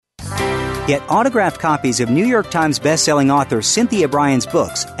Get autographed copies of New York Times bestselling author Cynthia Bryan's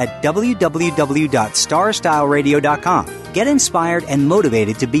books at www.starstyleradio.com. Get inspired and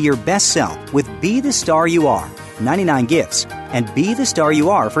motivated to be your best self with Be the Star You Are, 99 gifts, and Be the Star You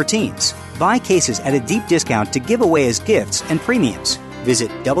Are for teens. Buy cases at a deep discount to give away as gifts and premiums.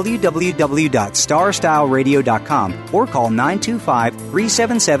 Visit www.starstyleradio.com or call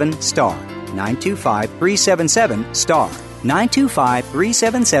 925-377-STAR. 925-377-STAR.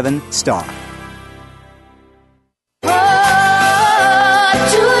 925-377-STAR.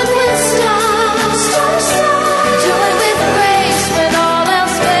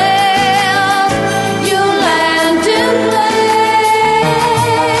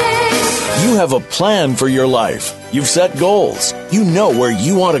 You have a plan for your life. You've set goals. You know where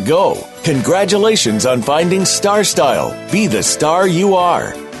you want to go. Congratulations on finding Star Style. Be the star you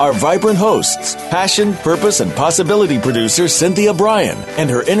are. Our vibrant hosts, passion, purpose, and possibility producer Cynthia Bryan and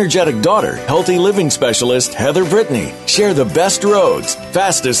her energetic daughter, healthy living specialist Heather Brittany, share the best roads,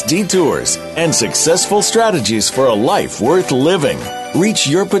 fastest detours, and successful strategies for a life worth living. Reach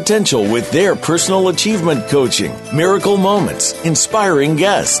your potential with their personal achievement coaching, miracle moments, inspiring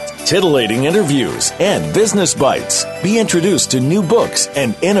guests, titillating interviews, and business bites. Be introduced to new books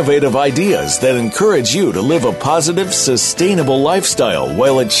and innovative ideas that encourage you to live a positive, sustainable lifestyle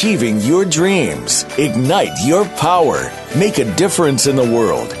while achieving your dreams. Ignite your power. Make a difference in the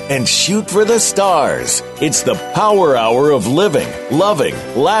world and shoot for the stars. It's the Power Hour of living, loving,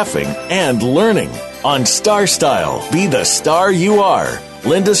 laughing, and learning. On Star Style, be the star you are.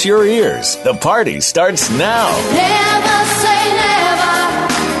 Lend us your ears. The party starts now. Never say never.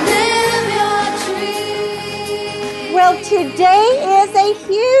 Live your dream. Well, today is a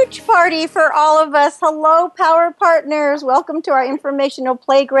huge party for all of us. Hello, Power Partners. Welcome to our informational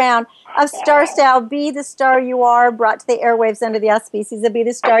playground of Star Style, Be the Star You Are, brought to the airwaves under the auspices of Be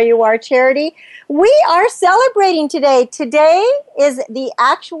the Star You Are charity. We are celebrating today. Today is the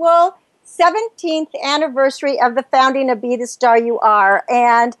actual 17th anniversary of the founding of Be the Star You Are.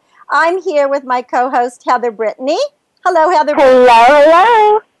 And I'm here with my co-host, Heather Brittany. Hello, Heather.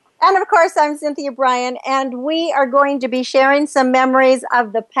 Hello. And of course, I'm Cynthia Bryan, and we are going to be sharing some memories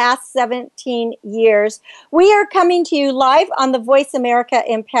of the past 17 years. We are coming to you live on the Voice America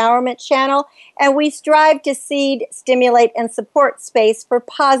Empowerment Channel, and we strive to seed, stimulate, and support space for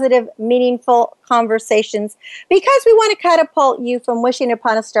positive, meaningful conversations because we want to catapult you from wishing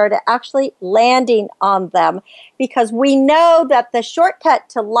upon a star to actually landing on them, because we know that the shortcut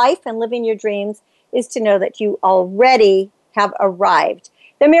to life and living your dreams is to know that you already have arrived.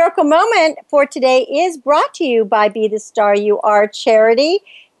 The miracle moment for today is brought to you by Be the Star You Are charity.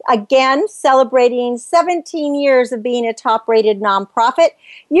 Again, celebrating 17 years of being a top-rated nonprofit.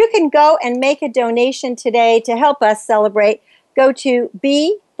 You can go and make a donation today to help us celebrate. Go to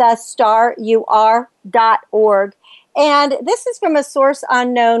BeTheStarYouAre.org. And this is from a source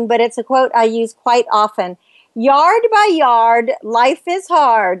unknown, but it's a quote I use quite often. Yard by yard, life is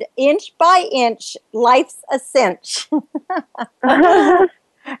hard. Inch by inch, life's a cinch.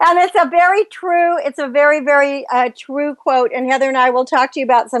 And it's a very very true quote. And Heather and I will talk to you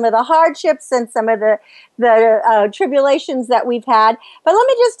about some of the hardships and some of the tribulations that we've had. But let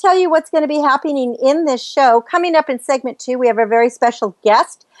me just tell you what's going to be happening in this show. Coming up in segment 2, we have a very special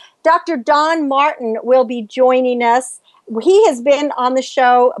guest. Dr. Don Martin will be joining us. He has been on the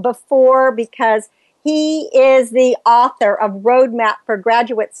show before because he is the author of Roadmap for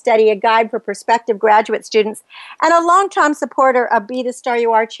Graduate Study, a guide for prospective graduate students, and a longtime supporter of Be the Star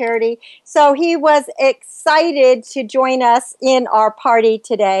You Are charity. So he was excited to join us in our party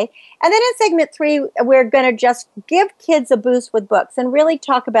today. And then in segment 3, we're going to just give kids a boost with books and really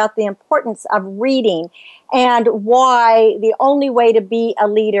talk about the importance of reading and why the only way to be a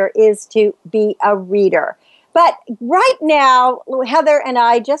leader is to be a reader. But right now, Heather and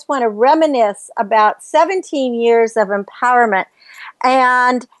I just want to reminisce about 17 years of empowerment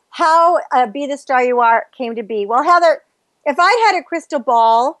and how Be the Star You Are came to be. Well, Heather, if I had a crystal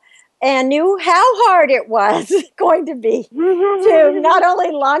ball and knew how hard it was going to be to not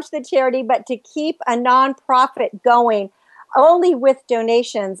only launch the charity, but to keep a nonprofit going only with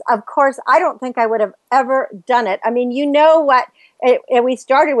donations, of course, I don't think I would have ever done it. I mean, you know what we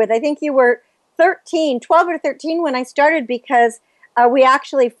started with. I think you were 12 or 13 when I started, because we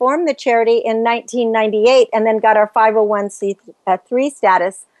actually formed the charity in 1998 and then got our 501c3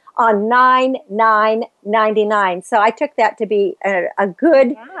 status on 9/9/99. So I took that to be a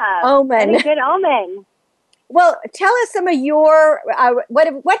good omen. A good omen. Well, tell us some of your,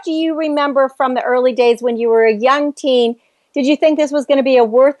 what do you remember from the early days when you were a young teen? Did you think this was going to be a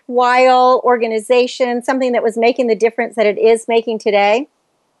worthwhile organization, something that was making the difference that it is making today?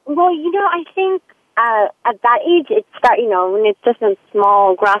 Well, I think at that age, when it's just in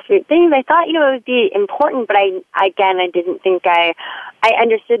small grassroots things, I thought, it would be important, but I didn't think I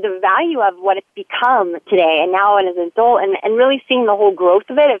understood the value of what it's become today and now and as an adult and really seeing the whole growth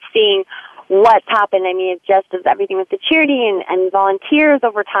of it, of seeing what's happened. I mean, it's just as everything with the charity and volunteers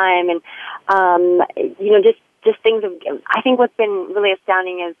over time and, just things of, I think what's been really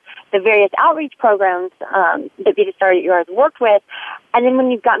astounding is the various outreach programs that Be the Star You Are has worked with. And then when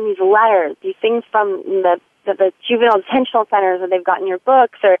you've gotten these letters, these things from the juvenile detention centers where they've gotten your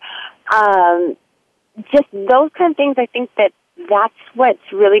books or just those kind of things, I think that's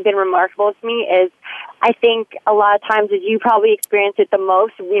what's really been remarkable to me is I think a lot of times, as you probably experience it the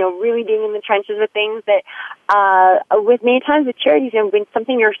most, really being in the trenches with things that with many times with charities, when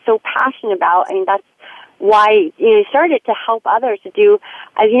something you're so passionate about, I mean, that's why you started to help others to do,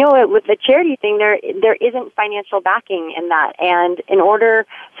 as you know, with the charity thing, there isn't financial backing in that, and in order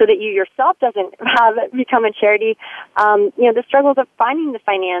so that you yourself doesn't become a charity, the struggles of finding the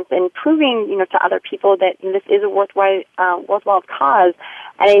finance and proving, to other people that this is a worthwhile cause.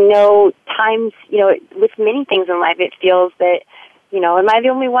 And I know times, with many things in life, it feels that, am I the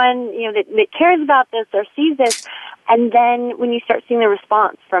only one, that cares about this or sees this? And then when you start seeing the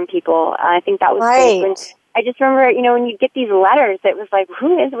response from people, I think that was right. When I just remember, when you get these letters, it was like,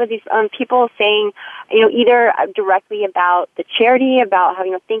 who is it with these people saying, either directly about the charity, about how,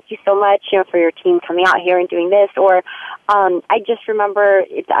 thank you so much, for your team coming out here and doing this, or I just remember,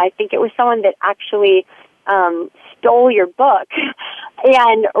 I think it was someone that actually stole your book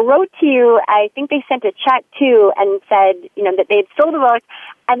and wrote to you. I think they sent a check too and said, that they had stole the book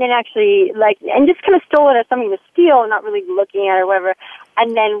and then actually and just kind of stole it as something to steal, not really looking at it or whatever,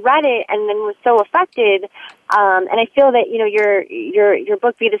 and then read it and then was so affected. And I feel that, your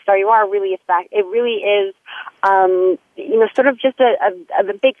book, Be the Star You Are, really it really is, sort of just a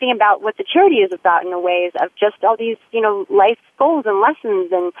big thing about what the charity is about in a ways of just all these, life goals and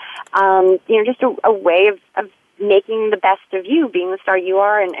lessons and, just a way of making the best of you, being the star you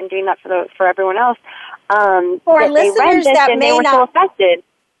are, and doing that for everyone else. For listeners that may not, so affected.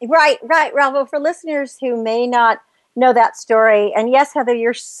 Right, Ralph. For listeners who may not know that story, and yes, Heather,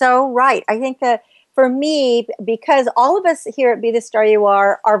 you're so right. I think that for me, because all of us here at Be the Star You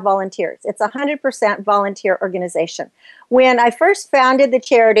Are volunteers. It's 100% volunteer organization. When I first founded the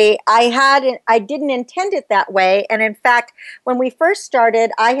charity, I didn't intend it that way, and in fact, when we first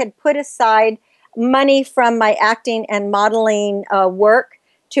started, I had put aside money from my acting and modeling work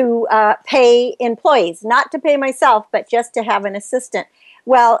to pay employees, not to pay myself, but just to have an assistant.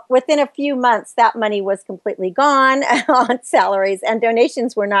 Well, within a few months, that money was completely gone on salaries, and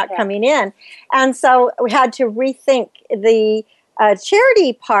donations were not coming in. And so we had to rethink the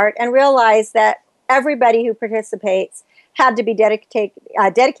charity part and realize that everybody who participates had to be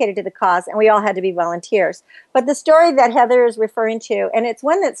dedicated to the cause, and we all had to be volunteers. But the story that Heather is referring to, and it's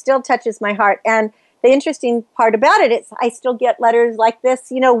one that still touches my heart, and the interesting part about it is I still get letters like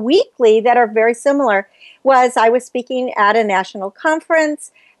this, weekly that are very similar. I was speaking at a national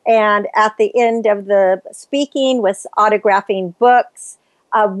conference, and at the end of the speaking was autographing books,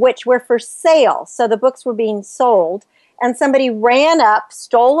 which were for sale. So the books were being sold, and somebody ran up,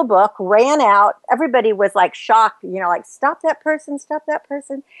 stole a book, ran out. Everybody was like shocked, stop that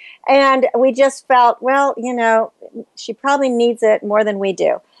person. And we just felt, well, she probably needs it more than we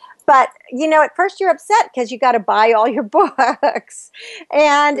do. But, at first you're upset because you got to buy all your books.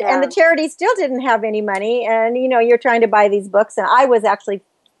 And the charity still didn't have any money. And, you're trying to buy these books. And I was actually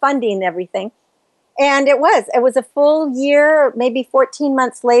funding everything. And it was a full year, maybe 14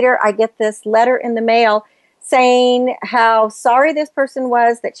 months later, I get this letter in the mail saying how sorry this person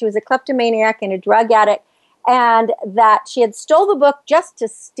was, that she was a kleptomaniac and a drug addict, and that she had stole the book just to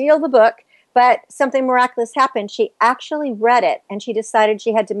steal the book. But something miraculous happened. She actually read it, and she decided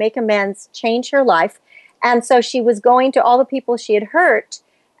she had to make amends, change her life. And so she was going to all the people she had hurt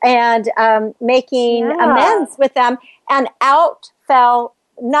and making amends with them. And out fell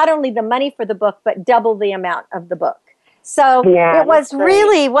not only the money for the book, but double the amount of the book. So it was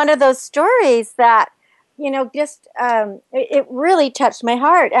really one of those stories that, it really touched my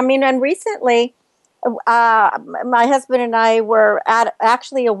heart. I mean, and recently, my husband and I were at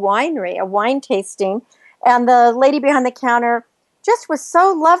actually a winery, a wine tasting, and the lady behind the counter just was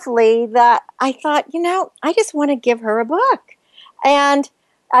so lovely that I thought, I just want to give her a book. And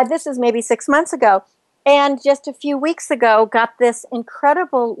this is maybe 6 months ago. And just a few weeks ago, got this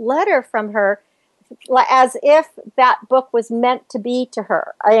incredible letter from her, as if that book was meant to be to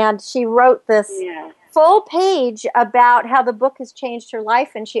her. And she wrote this full page about how the book has changed her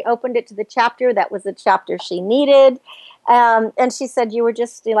life, and she opened it to the chapter that was the chapter she needed. And she said, you were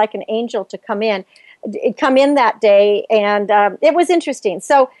just like an angel to come in that day. And it was interesting.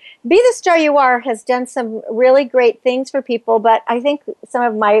 So Be the Star You Are has done some really great things for people. But I think some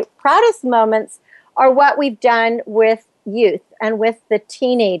of my proudest moments are what we've done with youth and with the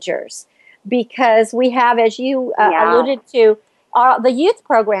teenagers. Because we have, as you alluded to, the youth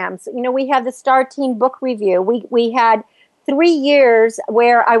programs. You know, we have the Star Teen Book Review. We had 3 years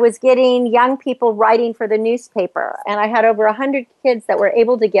where I was getting young people writing for the newspaper, and I had over 100 kids that were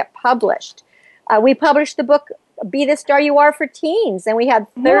able to get published. We published the book Be the Star You Are for teens, and we had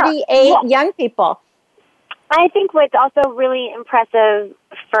 38 young people. I think what's also really impressive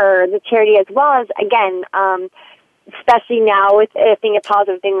for the charity as well is, again, especially now with being a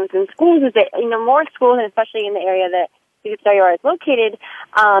positive thing within schools, is that, you know, more schools, and especially in the area that Be the Star You Are is located,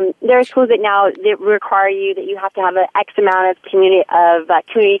 there are schools that now that require you that you have to have an X amount of community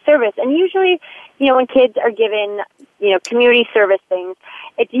service. And usually, you know, when kids are given, you know, community service things,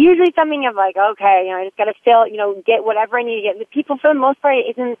 it's usually something of like, okay, you know, I just got to fill, you know, get whatever I need to get. The people, for the most part,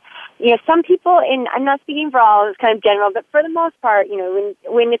 isn't, you know, some people, and I'm not speaking for all, it's kind of general, but for the most part, you know,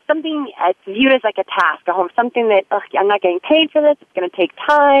 when it's something, it's viewed as like a task, something that, I'm not getting paid for this, it's going to take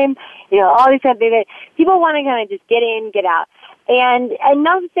time, you know, all these kind of things that people want to kind of just get in, get out. And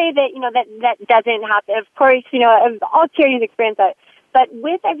not to say that, you know, that doesn't happen. Of course, you know, all charities experience that. But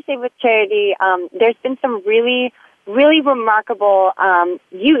I would say with charity, there's been some really remarkable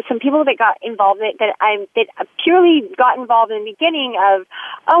youth, some people that got involved that purely got involved in the beginning of,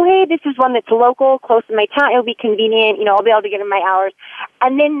 oh, hey, this is one that's local, close to my town, it'll be convenient, you know, I'll be able to get in my hours,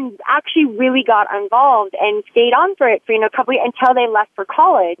 and then actually really got involved and stayed on for it for, you know, a couple years until they left for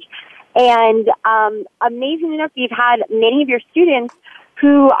college. And amazing enough, you've had many of your students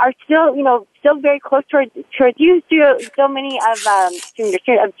who are still, you know, still very close towards you. So many of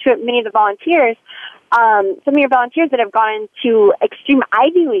many of the volunteers, some of your volunteers that have gone into Extreme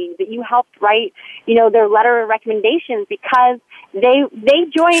Ivy League that you helped write, you know, their letter of recommendations because they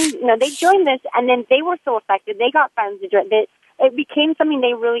joined, you know, they joined this, and then they were so affected. They got friends to join that. It became something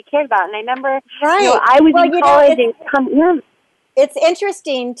they really cared about. And I remember, you know, I was in college It's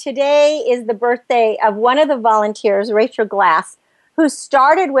interesting. Today is the birthday of one of the volunteers, Rachel Glass, who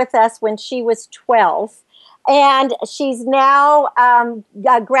started with us when she was 12. And she's now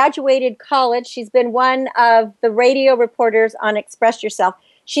graduated college. She's been one of the radio reporters on Express Yourself.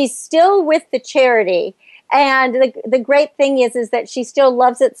 She's still with the charity. And the great thing is that she still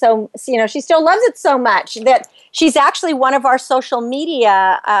loves it so, you know, she still loves it so much that she's actually one of our social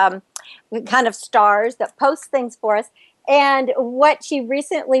media kind of stars that posts things for us. And what she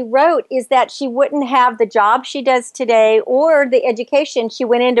recently wrote is that she wouldn't have the job she does today or the education. She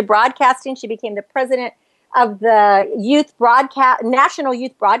went into broadcasting. She became the president of the National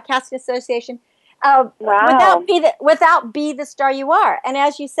Youth Broadcasting Association. Without Be the Star You Are. And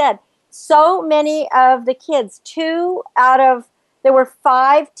as you said, so many of the kids, there were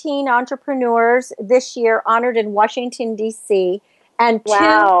 5 teen entrepreneurs this year honored in Washington, D.C. And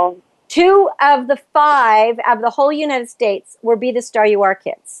two of the 5 of the whole United States were Be the Star You Are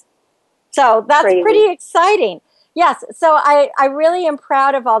kids. So that's pretty exciting. Yes, so I really am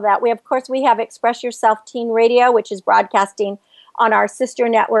proud of all that. We have Express Yourself Teen Radio, which is broadcasting on our sister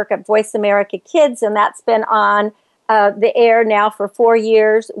network at Voice America Kids, and that's been on the air now for 4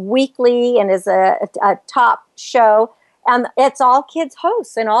 years, weekly, and is a top show. And it's all kids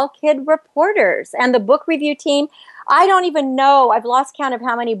hosts and all kid reporters. And the book review team, I don't even know, I've lost count of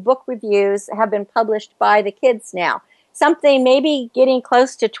how many book reviews have been published by the kids now. Something maybe getting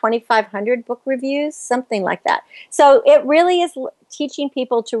close to 2,500 book reviews, something like that. So it really is teaching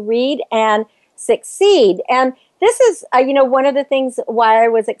people to read and succeed. And this is, one of the things why I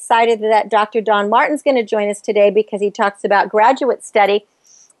was excited that Dr. Don Martin's going to join us today, because he talks about graduate study,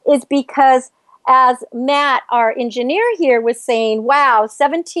 is because as Matt, our engineer here, was saying, wow,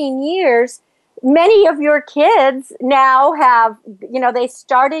 17 years, many of your kids now have, they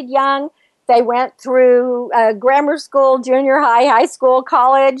started young. They went through grammar school, junior high, high school,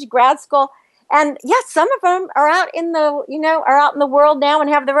 college, grad school. And yes, some of them are out in the world now and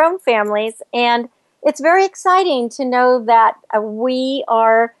have their own families. And it's very exciting to know that we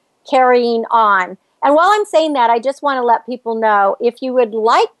are carrying on. And while I'm saying that, I just want to let people know, if you would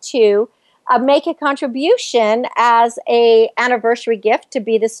like to make a contribution as an anniversary gift to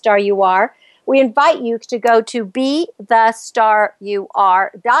Be the Star You Are, we invite you to go to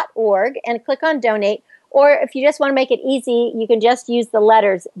BeTheStarYouAre.org and click on donate. Or if you just want to make it easy, you can just use the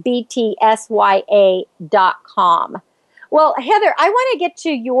letters BTSYA.com. Well, Heather, I want to get to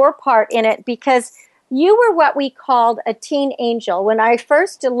your part in it, because you were what we called a teen angel. When I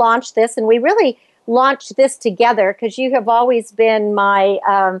first launched this, and we really launch this together, because you have always been my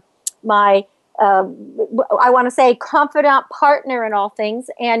I want to say confidant partner in all things,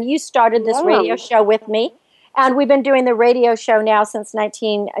 and you started this radio show with me, and we've been doing the radio show now since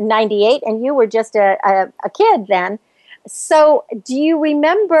 1998, and you were just a kid then. So do you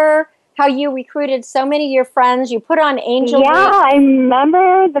remember how you recruited so many of your friends? You put on Angel Week? I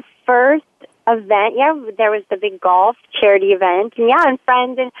remember the first event. Yeah, there was the big golf charity event, and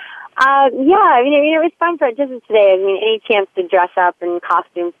friends, and I mean, it was fun for just as today. I mean, any chance to dress up in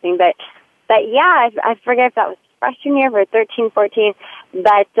costumes thing, but yeah, I forget if that was freshman year or 13, 14.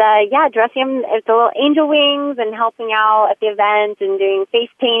 But dressing them as the little angel wings and helping out at the event and doing face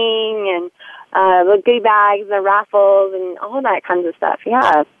painting and the goodie bags and the raffles and all that kinds of stuff.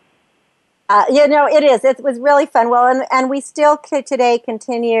 Yeah. It is. It was really fun. Well, and we still today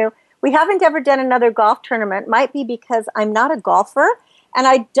continue. We haven't ever done another golf tournament. Might be because I'm not a golfer, and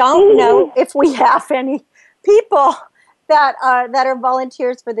I don't know if we have any people that are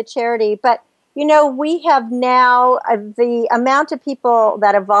volunteers for the charity. But, we have now the amount of people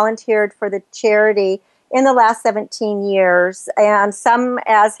that have volunteered for the charity in the last 17 years. And some,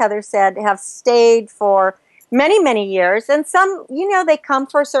 as Heather said, have stayed for many, many years. And some, they come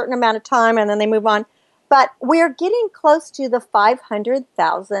for a certain amount of time and then they move on. But we're getting close to the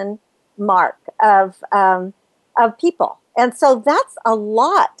 500,000 mark of people. And so that's a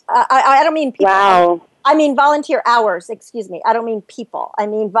lot. I don't mean people. Wow. I mean volunteer hours, excuse me. I don't mean people. I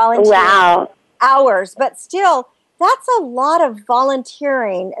mean volunteer hours. But still, that's a lot of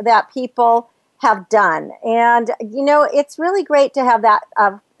volunteering that people have done. And, it's really great to have that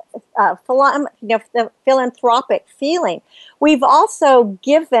the philanthropic feeling. We've also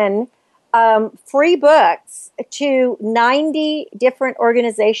given free books to 90 different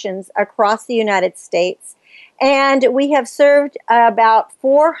organizations across the United States. And we have served about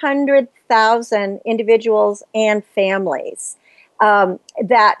 400,000 individuals and families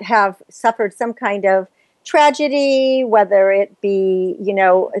that have suffered some kind of tragedy, whether it be,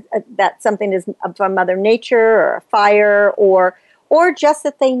 that something is from Mother Nature or a fire or just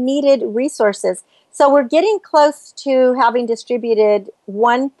that they needed resources. So we're getting close to having distributed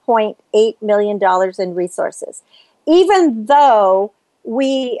 $1.8 million in resources. Even though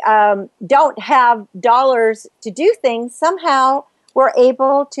we don't have dollars to do things, somehow we're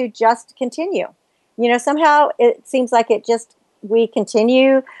able to just continue. Somehow it seems like we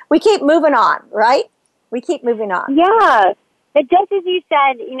continue. We keep moving on, right? We keep moving on. Yeah. But just as you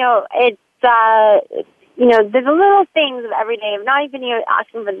said, it's, there's the little things of every day of not even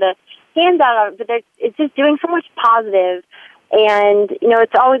asking for the handout, but it's just doing so much positive. And,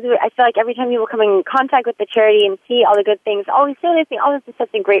 it's always, I feel like every time people come in contact with the charity and see all the good things, always say this thing, this is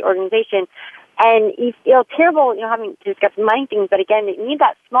such a great organization. And you feel terrible, having to discuss money things, but again, you need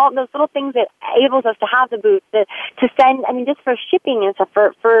those little things that enables us to have the booths, to send, just for shipping and stuff,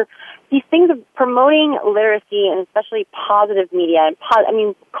 for these things of promoting literacy and especially positive media.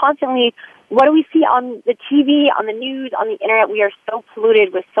 And constantly, what do we see on the TV, on the news, on the internet? We are so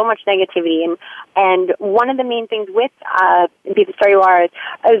polluted with so much negativity. And one of the main things with Be the Star You Are is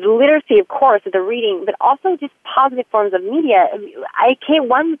literacy, of course, of the reading, but also just positive forms of media.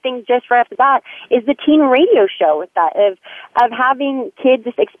 One thing just right off the bat is the teen radio show with that, of having kids,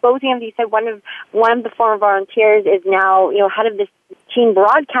 just exposing them. You said one of the former volunteers is now, head of this teen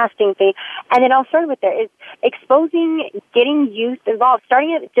broadcasting thing, and it all started with there is exposing, getting youth involved,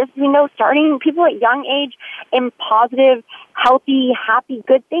 starting people at young age in positive, healthy, happy,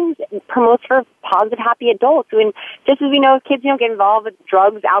 good things, promotes for positive, happy adults. And just as we know, kids get involved with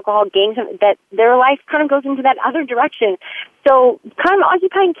drugs, alcohol, gangs, that their life kind of goes into that other direction. So kind of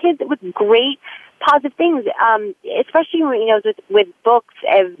occupying kids with great positive things, especially with books.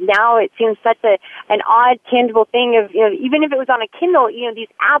 Now it seems such an odd, tangible thing of even if it was on a Kindle, these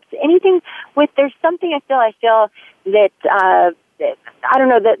apps, anything with there's something I feel that I don't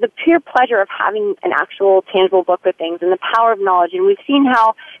know, the pure pleasure of having an actual tangible book with things and the power of knowledge. And we've seen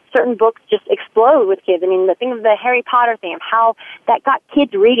how certain books just explode with kids. The thing of the Harry Potter thing, of how that got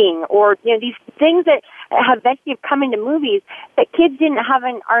kids reading, or these things that have eventually come into movies that kids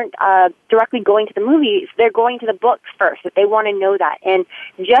aren't directly going to the movies. They're going to the books first, if they want to know that. And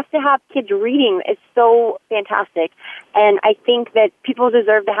just to have kids reading is so fantastic. And I think that people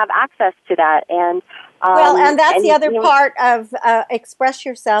deserve to have access to that. And and that's the other part of Express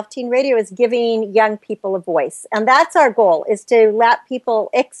Yourself. Teen Radio is giving young people a voice. And that's our goal, is to let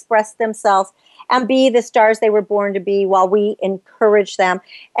people express themselves and be the stars they were born to be while we encourage them.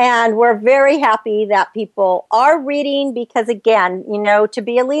 And we're very happy that people are reading because, again, to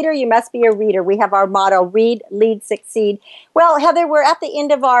be a leader, you must be a reader. We have our motto, read, lead, succeed. Well, Heather, we're at the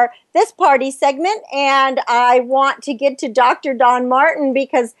end of our this party segment, and I want to get to Dr. Don Martin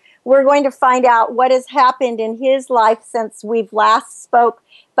because we're going to find out what has happened in his life since we've last spoke.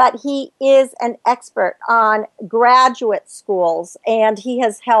 But he is an expert on graduate schools, and he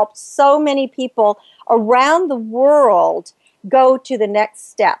has helped so many people around the world go to the next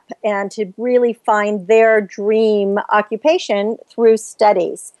step and to really find their dream occupation through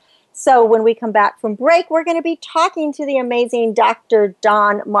studies. So when we come back from break, we're going to be talking to the amazing Dr.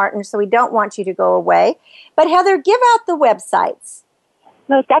 Don Martin, so we don't want you to go away. But Heather, give out the websites.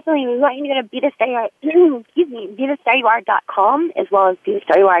 Most definitely. We want you to go to BeTheStarYouAre.com as well as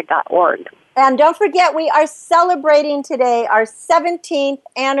BeTheStarYouAre.org. And don't forget, we are celebrating today our 17th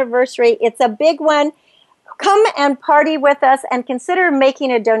anniversary. It's a big one. Come and party with us and consider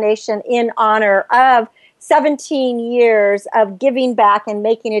making a donation in honor of 17 years of giving back and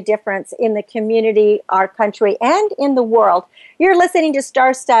making a difference in the community, our country, and in the world. You're listening to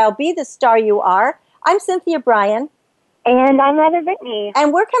Star Style, Be the Star You Are. I'm Cynthia Bryan. And I'm Heather Brittany.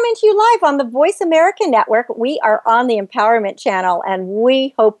 And we're coming to you live on the Voice America Network. We are on the Empowerment Channel, and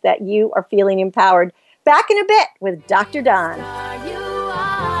we hope that you are feeling empowered. Back in a bit with Dr. Don.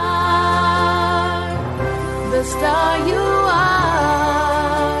 The star you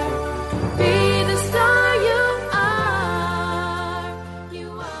are, be the star you are.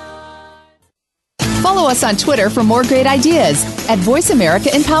 Follow us on Twitter for more great ideas at Voice America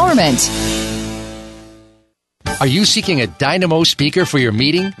Empowerment. Are you seeking a dynamo speaker for your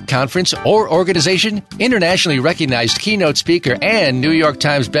meeting, conference, or organization? Internationally recognized keynote speaker and New York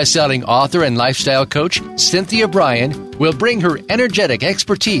Times bestselling author and lifestyle coach Cynthia Bryan will bring her energetic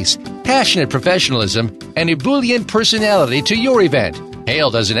expertise, passionate professionalism, and ebullient personality to your event.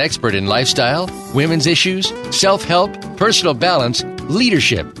 Hailed as an expert in lifestyle, women's issues, self-help, personal balance,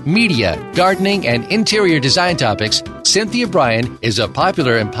 leadership, media, gardening, and interior design topics, Cynthia Bryan is a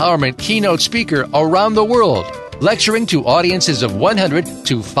popular empowerment keynote speaker around the world, lecturing to audiences of 100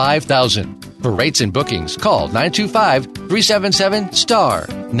 to 5,000. For rates and bookings, call 925-377-STAR,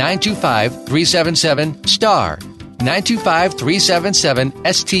 925-377-STAR,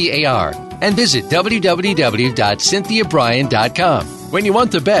 925-377-STAR, and visit www.cynthiabryan.com. When you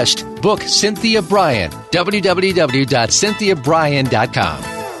want the best, book Cynthia Bryan, www.cynthiabryan.com.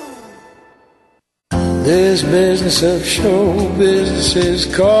 This business of show business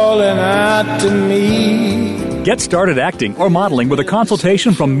is calling out to me. Get started acting or modeling with a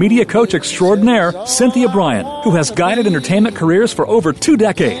consultation from media coach extraordinaire Cynthia Bryan, who has guided entertainment careers for over 2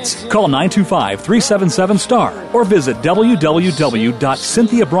 decades. Call 925-377-STAR or visit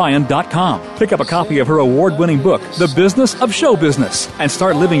www.cynthiabryan.com. Pick up a copy of her award-winning book, The Business of Show Business, and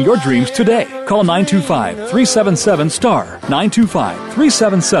start living your dreams today. Call 925-377-STAR,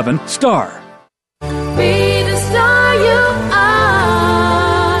 925-377-STAR. Be the star you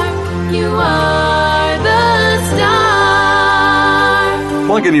are. You are the star.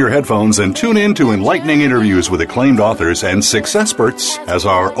 Plug in your headphones and tune in to enlightening interviews with acclaimed authors and successports as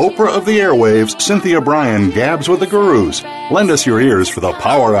our Oprah of the airwaves, Cynthia Bryan, gabs with the gurus. Lend us your ears for the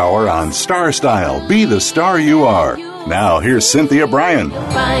Power Hour on Star Style. Be the star you are. Now, here's Cynthia Bryan.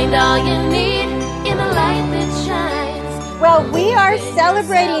 Find all you need in the light that shines. Well, we are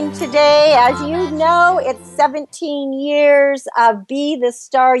celebrating today. As you know, it's 17 years of Be the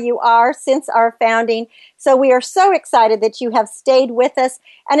Star You Are since our founding. So we are so excited that you have stayed with us,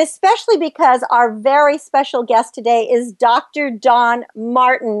 and especially because our very special guest today is Dr. Don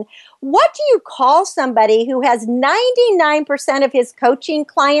Martin. What do you call somebody who has 99% of his coaching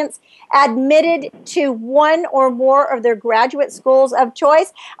clients admitted to one or more of their graduate schools of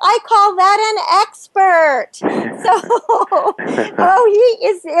choice? I call that an expert. So, he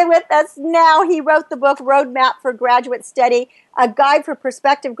is with us now. He wrote the book Roadmap for Graduate Study, a guide for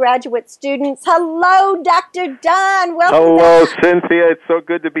prospective graduate students. Hello, Dr. Don. Welcome. Hello, Cynthia. It's so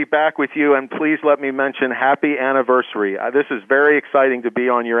good to be back with you, and please let me mention happy anniversary. This is very exciting to be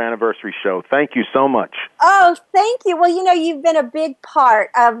on your anniversary show. Thank you so much. Oh, thank you. Well, you've been a big part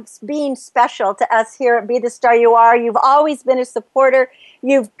of being special to us here at Be the Star You Are. You've always been a supporter.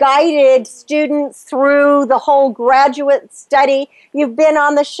 You've guided students through the whole graduate study. You've been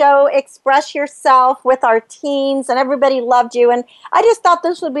on the show Express Yourself with our teens, and everybody loved you. And I just thought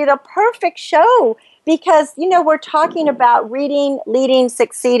this would be the perfect show because, we're talking about reading, leading,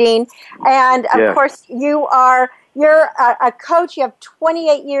 succeeding. And, of course, you're a coach. You have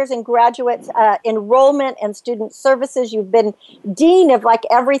 28 years in graduate enrollment and student services. You've been dean of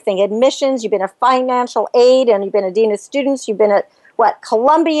everything, admissions. You've been a financial aid, and you've been a dean of students. You've been at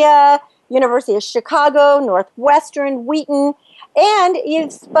Columbia, University of Chicago, Northwestern, Wheaton, and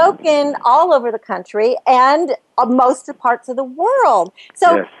you've spoken all over the country and most parts of the world.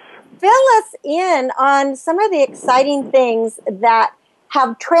 So fill us in on some of the exciting things that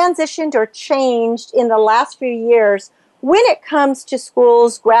have transitioned or changed in the last few years when it comes to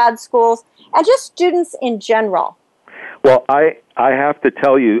schools, grad schools, and just students in general. Well, I have to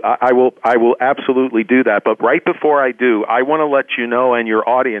tell you, I will absolutely do that. But right before I do, I want to let you know and your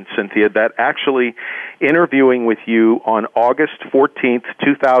audience, Cynthia, that actually interviewing with you on August 14th,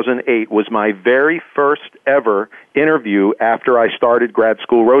 2008 was my very first ever interview after I started Grad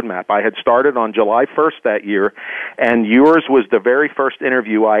School Roadmap. I had started on July 1st that year, and yours was the very first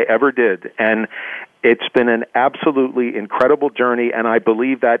interview I ever did. And it's been an absolutely incredible journey, and I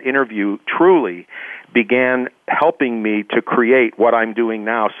believe that interview truly began helping me to create what I'm doing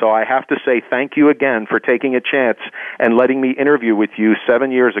now. So I have to say thank you again for taking a chance and letting me interview with you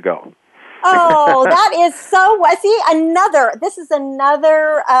 7 years ago. Oh, that is so, this is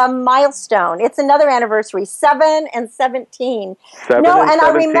another milestone. It's another anniversary, 7 and 17. 7 no, and and 17,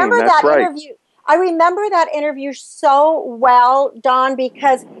 I remember that's that right. interview. I remember that interview so well, Don,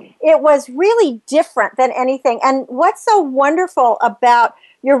 because it was really different than anything. And what's so wonderful about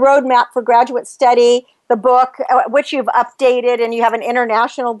your roadmap for graduate study, the book, which you've updated and you have an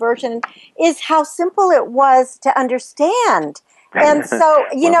international version, is how simple it was to understand. And so,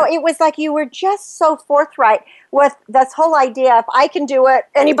 it was like you were just so forthright with this whole idea, if I can do it,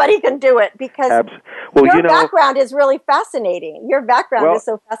 anybody can do it, because your background is really fascinating. Your background is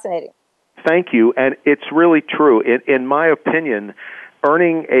so fascinating. Thank you, and it's really true. In my opinion,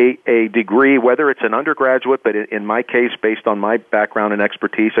 earning a degree, whether it's an undergraduate, but in my case, based on my background and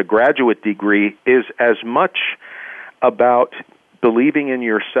expertise, a graduate degree is as much about believing in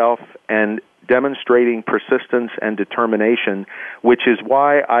yourself and demonstrating persistence and determination, which is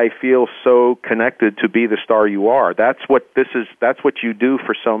why I feel so connected to Be the Star You Are. That's what you do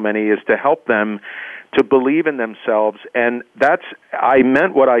for so many, is to help them to believe in themselves. And I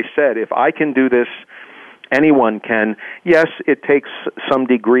meant what I said. If I can do this, anyone can. Yes, it takes some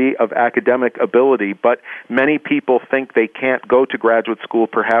degree of academic ability, but many people think they can't go to graduate school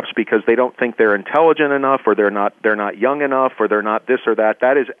perhaps because they don't think they're intelligent enough, or they're not young enough, or they're not this or that.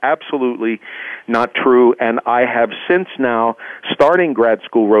 That is absolutely not true. And I have since now, starting Grad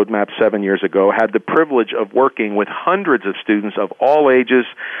School Roadmap 7 years ago, had the privilege of working with hundreds of students of all ages,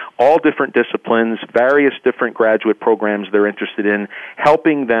 all different disciplines, various different graduate programs they're interested in,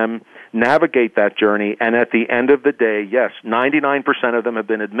 helping them navigate that journey. And at the end of the day, yes, 99% of them have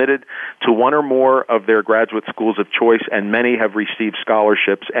been admitted to one or more of their graduate schools of choice, and many have received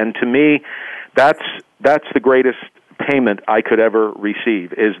scholarships. And to me, that's the greatest payment I could ever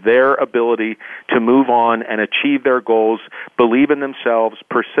receive, is their ability to move on and achieve their goals, believe in themselves,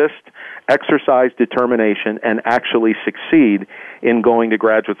 persist, exercise determination, and actually succeed in going to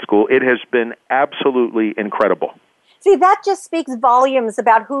graduate school. It has been absolutely incredible. See, that just speaks volumes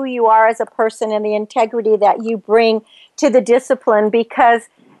about who you are as a person and the integrity that you bring to the discipline, because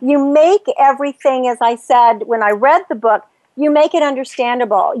you make everything, as I said when I read the book, you make it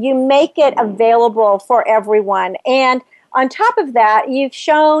understandable. You make it available for everyone. And on top of that, you've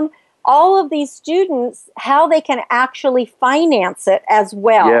shown all of these students how they can actually finance it as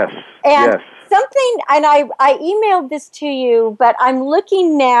well. Yes. And yes. something, and I emailed this to you, but I'm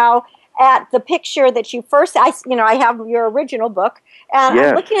looking now at the picture that you first, I have your original book, and yes.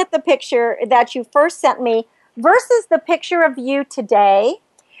 I'm looking at the picture that you first sent me versus the picture of you today,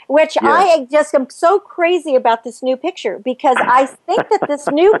 which yes. I just am so crazy about this new picture, because I think that this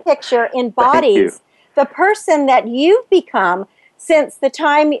new picture embodies the person that you've become since the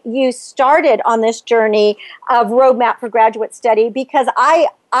time you started on this journey of Roadmap for Graduate Study, because I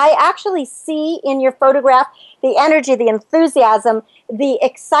actually see in your photograph the energy, the enthusiasm, the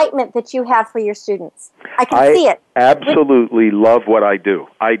excitement that you have for your students. I can see it. I absolutely love what I do.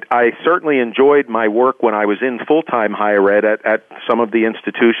 I certainly enjoyed my work when I was in full-time higher ed at some of the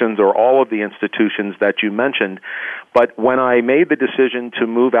institutions, or all of the institutions that you mentioned. But when I made the decision to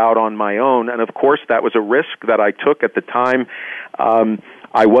move out on my own, and of course that was a risk that I took at the time,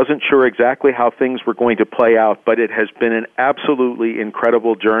 I wasn't sure exactly how things were going to play out, but it has been an absolutely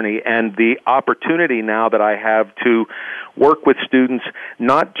incredible journey. And the opportunity now that I have to work with students,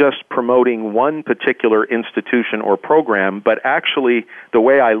 not just promoting one particular institution or program, but actually, the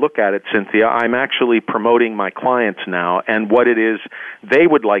way I look at it, Cynthia, I'm actually promoting my clients now and what it is they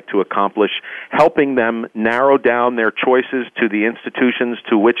would like to accomplish, helping them narrow down their choices to the institutions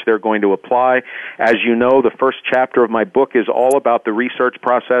to which they're going to apply. As you know, the first chapter of my book is all about the research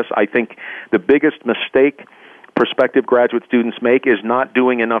process. I think the biggest mistake prospective graduate students make is not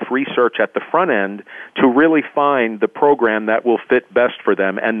doing enough research at the front end to really find the program that will fit best for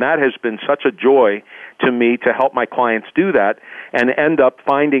them. And that has been such a joy to me to help my clients do that and end up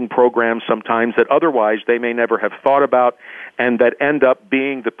finding programs sometimes that otherwise they may never have thought about, and that end up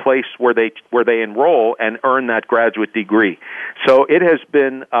being the place where they enroll and earn that graduate degree. So it has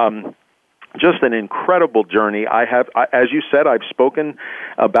been just an incredible journey. As you said, I've spoken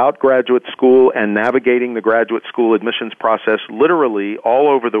about graduate school and navigating the graduate school admissions process literally all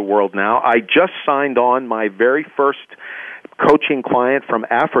over the world now. I just signed on my very first coaching client from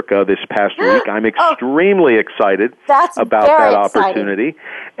Africa this past week. I'm extremely excited about that opportunity.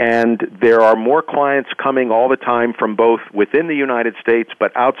 And there are more clients coming all the time from both within the United States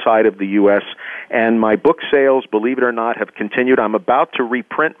but outside of the U.S. And my book sales, believe it or not, have continued. I'm about to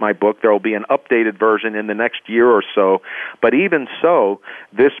reprint my book. There will be an updated version in the next year or so. But even so,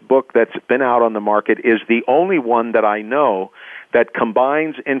 this book that's been out on the market is the only one that I know that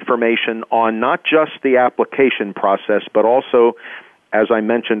combines information on not just the application process, but also, as I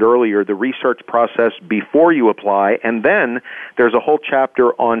mentioned earlier, the research process before you apply, and then there's a whole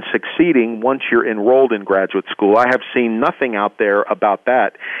chapter on succeeding once you're enrolled in graduate school. I have seen nothing out there about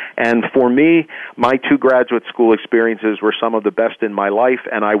that, and for me, my 2 graduate school experiences were some of the best in my life,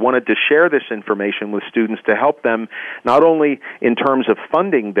 and I wanted to share this information with students to help them not only in terms of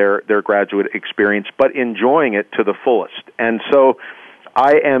funding their graduate experience, but enjoying it to the fullest. And so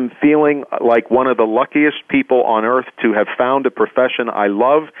I am feeling like one of the luckiest people on earth to have found a profession I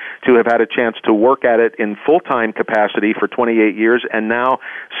love, to have had a chance to work at it in full-time capacity for 28 years, and now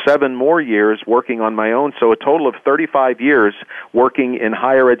 7 more years working on my own. So a total of 35 years working in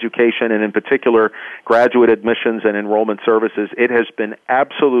higher education, and in particular graduate admissions and enrollment services. It has been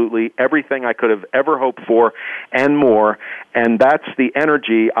absolutely everything I could have ever hoped for and more, and that's the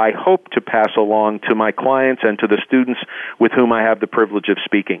energy I hope to pass along to my clients and to the students with whom I have the privilege of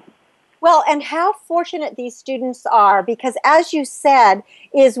speaking. Well, and how fortunate these students are, because as you said,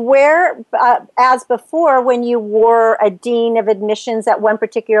 is where, as before, when you were a dean of admissions at one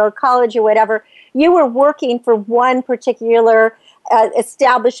particular college or whatever, you were working for one particular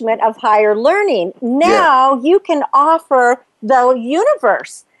establishment of higher learning. Now you can offer the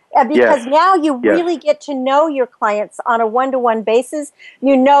universe. Because now you really get to know your clients on a one-to-one basis.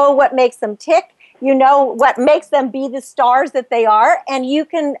 You know what makes them tick. You know what makes them be the stars that they are, and you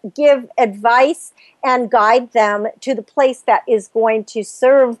can give advice and guide them to the place that is going to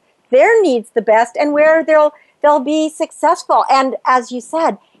serve their needs the best and where they'll be successful. And as you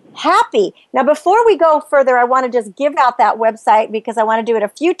said, happy. Now, before we go further, I want to just give out that website because I want to do it a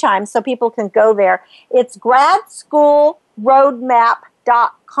few times so people can go there. It's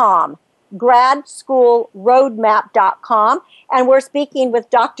gradschoolroadmap.com. gradschoolroadmap.com, and we're speaking with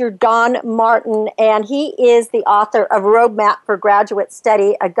Dr. Don Martin, and he is the author of Roadmap for Graduate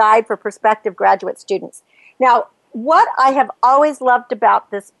Study, a guide for prospective graduate students. Now, what I have always loved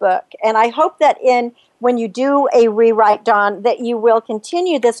about this book, and I hope that when you do a rewrite, Don, that you will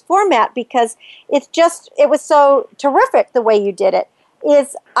continue this format because it was so terrific the way you did it,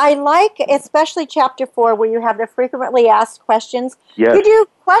 is I like especially chapter 4 where you have the frequently asked questions. Yes. You do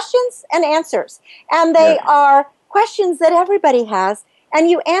questions and answers, and they are questions that everybody has, and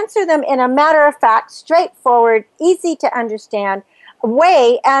you answer them in a matter-of-fact, straightforward, easy to understand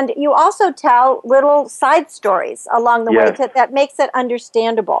way, and you also tell little side stories along the way that makes it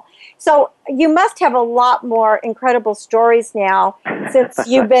understandable. So you must have a lot more incredible stories now since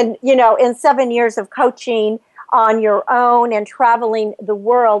you've been, in 7 years of coaching on your own and traveling the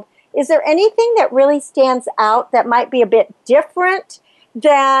world. Is there anything that really stands out that might be a bit different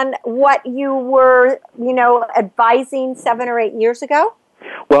than what you were, advising 7 or 8 years ago?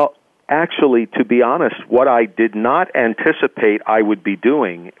 Well, actually, to be honest, what I did not anticipate I would be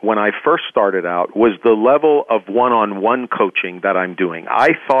doing when I first started out was the level of one-on-one coaching that I'm doing.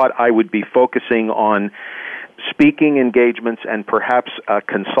 I thought I would be focusing on speaking engagements and perhaps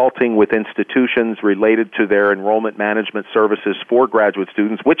consulting with institutions related to their enrollment management services for graduate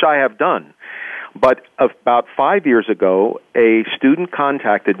students, which I have done. But about 5 years ago, a student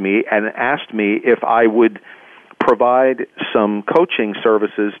contacted me and asked me if I would provide some coaching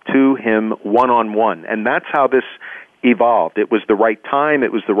services to him one-on-one. And that's how this evolved. It was the right time,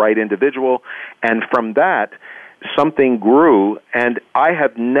 it was the right individual, and from that, something grew, and I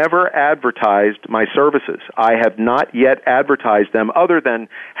have never advertised my services. I have not yet advertised them other than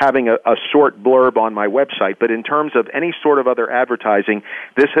having a short blurb on my website. But in terms of any sort of other advertising,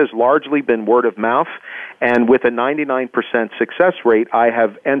 this has largely been word of mouth, and with a 99% success rate, I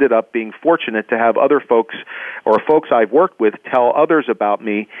have ended up being fortunate to have other folks or folks I've worked with tell others about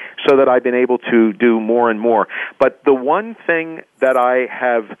me so that I've been able to do more and more. But the one thing that I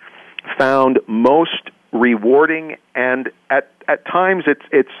have found most rewarding, and at times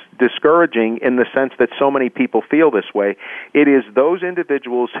it's discouraging in the sense that so many people feel this way, it is those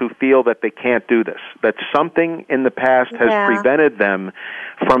individuals who feel that they can't do this, that something in the past has prevented them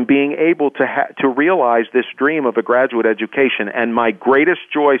from being able to realize this dream of a graduate education. And my greatest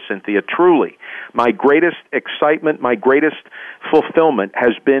joy, Cynthia, truly, my greatest excitement, my greatest fulfillment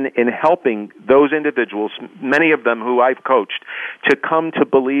has been in helping those individuals, many of them who I've coached, to come to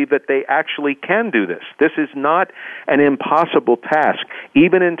believe that they actually can do this. This is not an impossible task,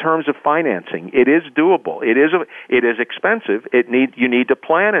 even in terms of financing. It is doable. It is expensive. You need to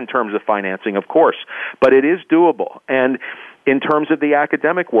plan in terms of financing, of course, but it is doable. And in terms of the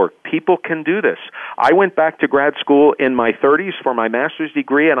academic work, people can do this. I went back to grad school in my 30s for my master's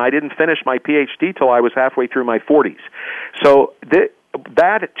degree, and I didn't finish my PhD till I was halfway through my 40s. So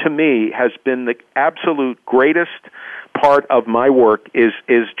that, to me, has been the absolute greatest part of my work is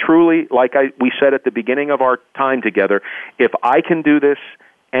truly, like we said at the beginning of our time together, if I can do this,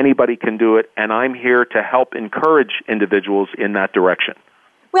 anybody can do it, and I'm here to help encourage individuals in that direction.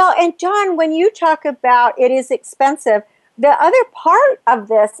 Well, and John, when you talk about it is expensive, the other part of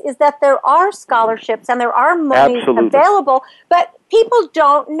this is that there are scholarships and there are money available, but people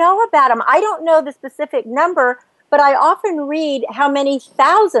don't know about them. I don't know the specific number, but I often read how many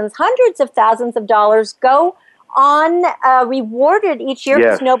thousands, hundreds of thousands of dollars go on rewarded each year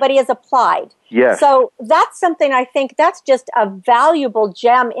because nobody has applied. Yes. So that's something I think that's just a valuable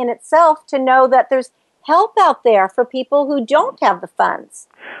gem in itself to know that there's help out there for people who don't have the funds.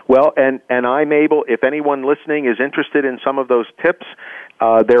 Well, and I'm able, if anyone listening is interested in some of those tips,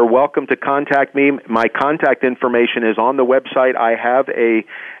 they're welcome to contact me. My contact information is on the website. I have a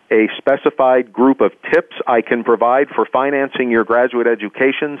specified group of tips I can provide for financing your graduate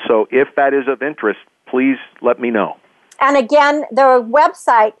education. So if that is of interest, please let me know. And again, the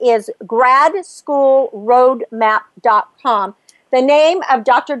website is gradschoolroadmap.com. The name of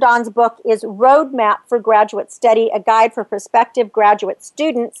Dr. Don's book is Roadmap for Graduate Study, a guide for prospective graduate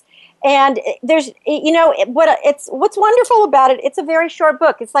students. And there's, what's wonderful about it, it's a very short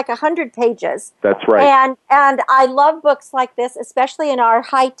book. It's like 100 pages. That's right. And I love books like this, especially in our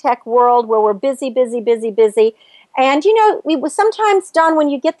high-tech world where we're busy. And, we sometimes, Don, when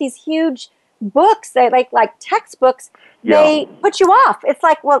you get these huge books, they like textbooks, they put you off. It's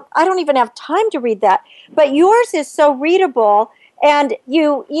like, well, I don't even have time to read that. But yours is so readable, and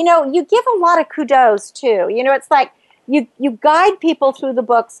you give a lot of kudos too. It's like you guide people through the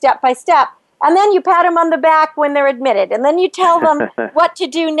book step by step, and then you pat them on the back when they're admitted, and then you tell them what to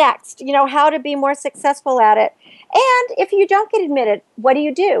do next, how to be more successful at it. And if you don't get admitted, what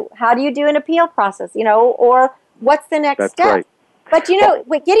do? How do you do an appeal process, or what's the next step? Right. But,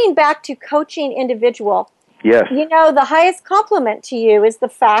 getting back to coaching individual, yes. The highest compliment to you is the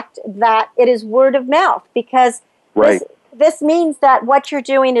fact that it is word of mouth, because this means that what you're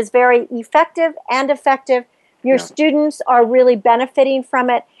doing is very effective and effective. Your students are really benefiting from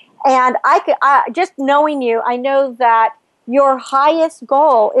it. And just knowing you, I know that your highest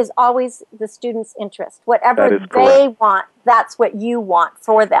goal is always the student's interest. Whatever they want, that's what you want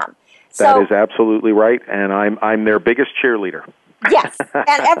for them. That is absolutely right, and I'm their biggest cheerleader. Yes,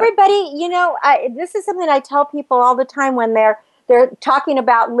 and everybody, this is something I tell people all the time when they're talking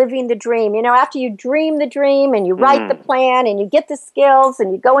about living the dream. After you dream the dream and you write the plan and you get the skills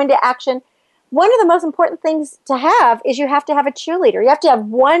and you go into action, one of the most important things to have is you have to have a cheerleader. You have to have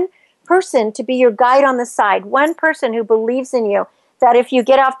one person to be your guide on the side, one person who believes in you, that if you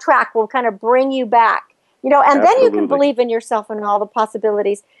get off track will kind of bring you back. And Absolutely. Then you can believe in yourself and all the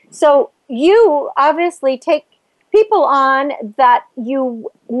possibilities. So you obviously take people on that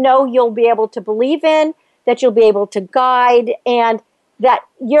you'll be able to believe in, that you'll be able to guide, and that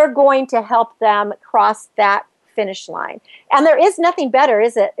you're going to help them cross that finish line. And there is nothing better,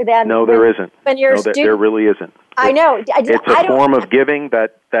 is it? No, there isn't. When you're a student, there really isn't. I know. It's a form of giving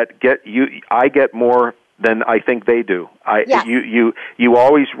that I get more than I think they do. You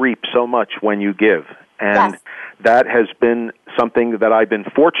always reap so much when you give. And that has been something that I've been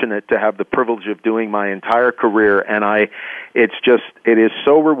fortunate to have the privilege of doing my entire career, and it is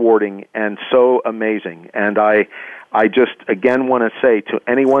so rewarding and so amazing. And I I just, again, want to say to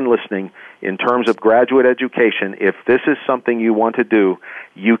anyone listening, in terms of graduate education, if this is something you want to do,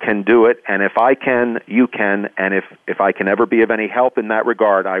 you can do it. And if I can, you can. And if I can ever be of any help in that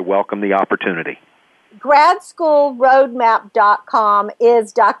regard, I welcome the opportunity. GradschoolRoadmap.com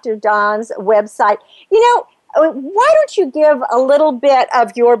is Dr. Don's website. Why don't you give a little bit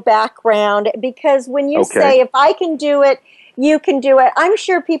of your background? Because when you say, if I can do it, you can do it, I'm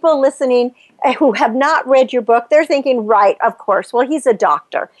sure people listening who have not read your book, they're thinking, right, of course. Well, he's a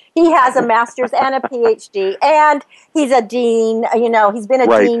doctor. He has a master's and a PhD, and he's a dean. He's been a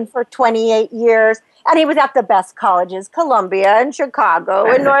dean for 28 years, and he was at the best colleges, Columbia and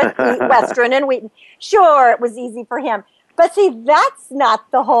Chicago and Northwestern and Wheaton. Sure, it was easy for him. But see, that's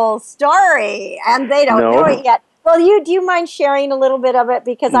not the whole story, and they don't know it yet. Well, do you mind sharing a little bit of it?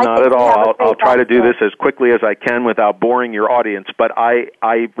 Because I not think at all. I'll try to do story. this as quickly as I can without boring your audience. But I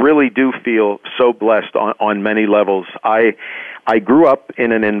really do feel so blessed on many levels. I grew up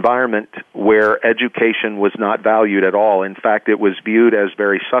in an environment where education was not valued at all. In fact, it was viewed as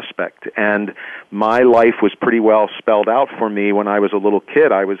very suspect. And my life was pretty well spelled out for me when I was a little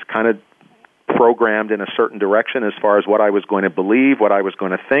kid. I was kind of programmed in a certain direction as far as what I was going to believe, what I was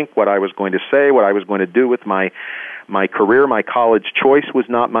going to think, what I was going to say, what I was going to do with my career. My college choice was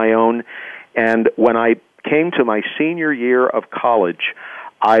not my own. And when I came to my senior year of college,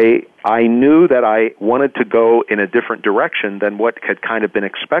 I knew that I wanted to go in a different direction than what had kind of been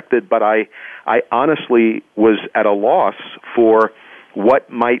expected, but I honestly was at a loss for what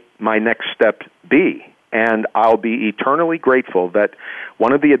might my next step be. And I'll be eternally grateful that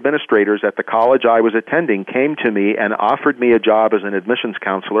one of the administrators at the college I was attending came to me and offered me a job as an admissions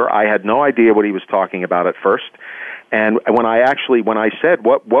counselor. I had no idea what he was talking about at first. And when I said,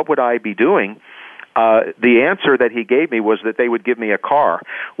 what would I be doing? The answer that he gave me was that they would give me a car.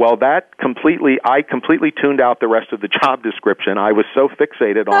 Well, I completely tuned out the rest of the job description. I was so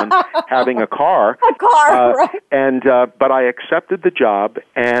fixated on having a car. Right. But I accepted the job,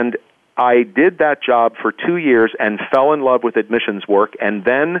 and I did that job for 2 years and fell in love with admissions work, and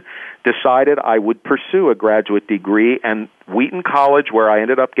then decided I would pursue a graduate degree. And Wheaton College, where I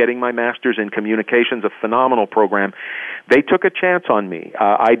ended up getting my master's in communications, a phenomenal program, they took a chance on me.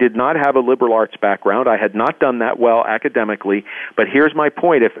 I did not have a liberal arts background. I had not done that well academically, but here's my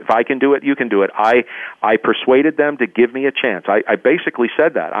point. If I can do it, you can do it. I persuaded them to give me a chance. I basically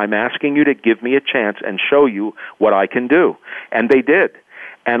said that. I'm asking you to give me a chance and show you what I can do. And they did.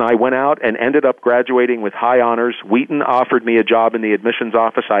 And I went out and ended up graduating with high honors. Wheaton offered me a job in the admissions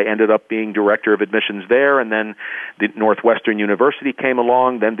office. I ended up being director of admissions there, and then the Northwestern University came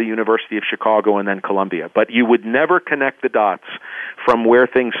along, then the University of Chicago, and then Columbia. But you would never connect the dots from where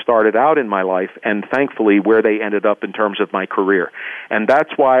things started out in my life and, thankfully, where they ended up in terms of my career. And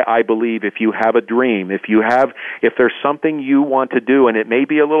that's why I believe if you have a dream, if there's something you want to do, and it may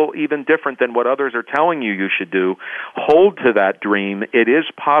be a little even different than what others are telling you should do, hold to that dream. It is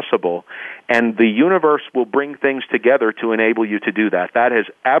possible, and the universe will bring things together to enable you to do that. That has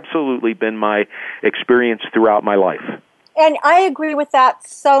absolutely been my experience throughout my life. And I agree with that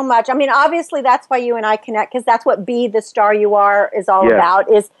so much. I mean, obviously, that's why you and I connect, because that's what Be the Star You Are is all about.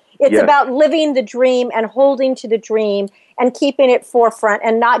 It's about living the dream and holding to the dream and keeping it forefront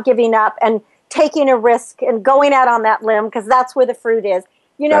and not giving up and taking a risk and going out on that limb, because that's where the fruit is.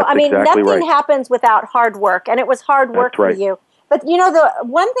 Exactly nothing happens without hard work, and it was hard work for you. But, the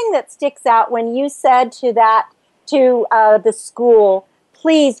one thing that sticks out when you said to the school,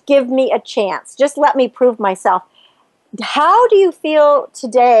 please give me a chance. Just let me prove myself. How do you feel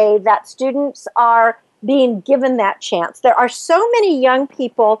today that students are being given that chance? There are so many young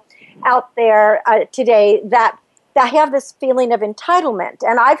people out there today that have this feeling of entitlement.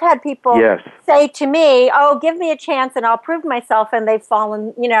 And I've had people say to me, oh, give me a chance and I'll prove myself. And they've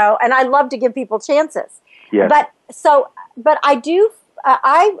fallen, and I love to give people chances. Yes. But I do.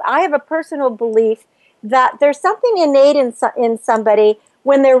 I have a personal belief that there's something innate in somebody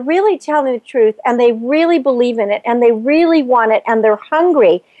when they're really telling the truth and they really believe in it and they really want it and they're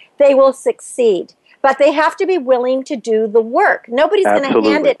hungry. They will succeed, but they have to be willing to do the work. Nobody's going to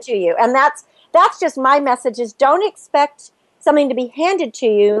hand it to you, and that's just my message: is don't expect something to be handed to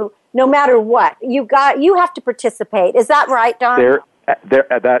you, no matter what. You have to participate. Is that right, Don?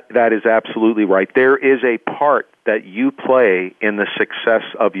 That is absolutely right. There is a part that you play in the success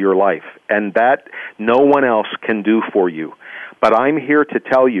of your life, and that no one else can do for you. But I'm here to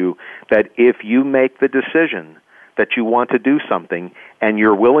tell you that if you make the decision that you want to do something and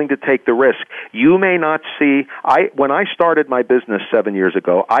you're willing to take the risk, you may not see, when I started my business 7 years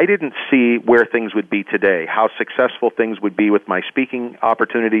ago, I didn't see where things would be today, how successful things would be with my speaking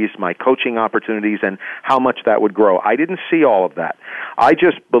opportunities, my coaching opportunities, and how much that would grow. I didn't see all of that. I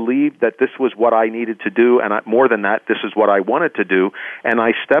just believed that this was what I needed to do, and more than that, this is what I wanted to do, and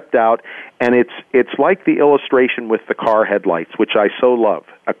I stepped out, and it's like the illustration with the car headlights, which I so love.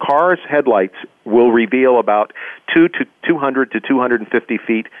 A car's headlights will reveal about 200 to 250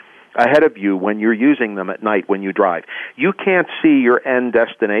 feet ahead of you when you're using them at night when you drive. You can't see your end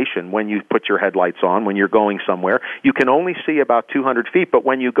destination when you put your headlights on, when you're going somewhere. You can only see about 200 feet, but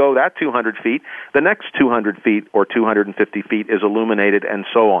when you go that 200 feet, the next 200 feet or 250 feet is illuminated and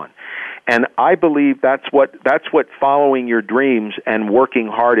so on. And I believe that's what following your dreams and working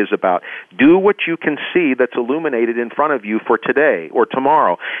hard is about. Do what you can see that's illuminated in front of you for today or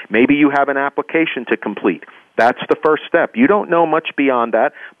tomorrow. Maybe you have an application to complete. That's the first step. You don't know much beyond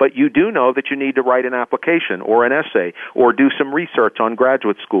that, but you do know that you need to write an application or an essay or do some research on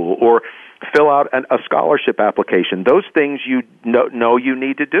graduate school or fill out a scholarship application. Those things you know you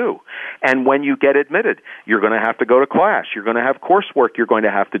need to do. And when you get admitted, you're going to have to go to class. You're going to have coursework you're going to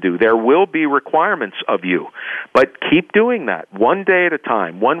have to do. There will be requirements of you. But keep doing that one day at a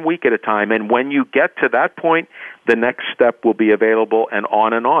time, 1 week at a time. And when you get to that point, the next step will be available and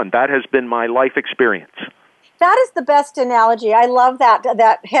on and on. That has been my life experience. That is the best analogy. I love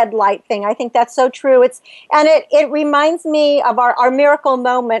that headlight thing. I think that's so true. It reminds me of our miracle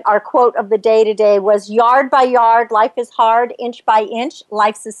moment. Our quote of the day today was, "Yard by yard, life is hard. Inch by inch,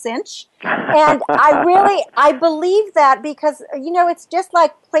 life's a cinch." And I believe that because, it's just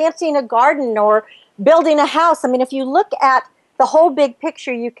like planting a garden or building a house. I mean, if you look at the whole big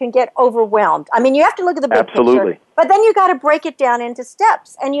picture, you can get overwhelmed. I mean, you have to look at the big picture, but then you got to break it down into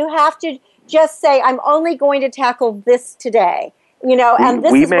steps, and you have to just say, I'm only going to tackle this today, and this is what I'm going to get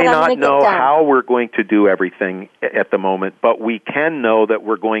done. We may not know how we're going to do everything at the moment, but we can know that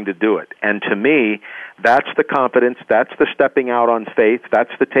we're going to do it. And to me, that's the confidence, that's the stepping out on faith,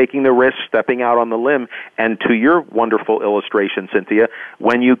 that's the taking the risk, stepping out on the limb. And to your wonderful illustration, Cynthia,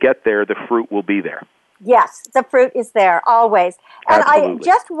 when you get there, the fruit will be there. Yes, the fruit is there, always. And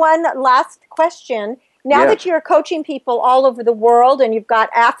just one last question. Now that you're coaching people all over the world and you've got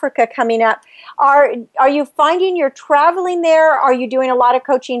Africa coming up, are you finding you're traveling there? Are you doing a lot of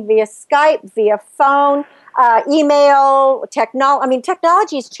coaching via Skype, via phone, email, technology? I mean,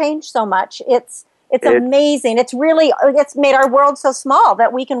 technology's changed so much. It's amazing. It's made our world so small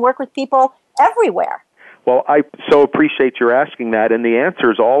that we can work with people everywhere. Well, I so appreciate your asking that, and the answer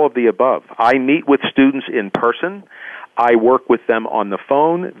is all of the above. I meet with students in person. I work with them on the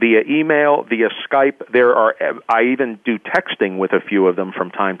phone, via email, via Skype. I even do texting with a few of them from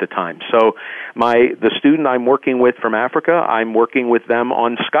time to time. So the student I'm working with from Africa, I'm working with them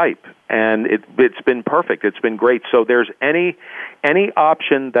on Skype, and it's been perfect. It's been great. So there's any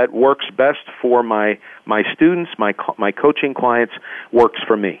option that works best for my students, my coaching clients, works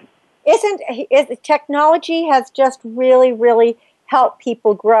for me. Technology has just really, really helped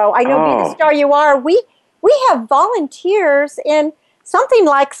people grow. I know, Be the Star You Are, we have volunteers in something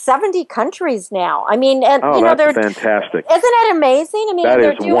like 70 countries now. I mean, and that's fantastic. Isn't it amazing? I mean, that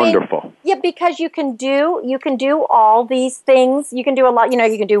is wonderful. Yeah, because you can do all these things. You can do a lot.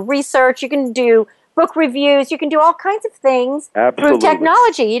 You can do research. You can do book reviews. You can do all kinds of things through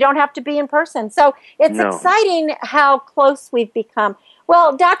technology. You don't have to be in person. So it's exciting how close we've become.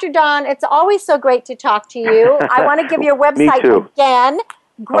 Well, Dr. Don, it's always so great to talk to you. I want to give your website again.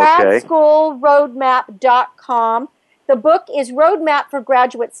 GradSchoolRoadmap.com. The book is Roadmap for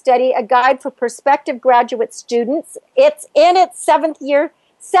Graduate Study, a guide for prospective graduate students. It's in its 7th year.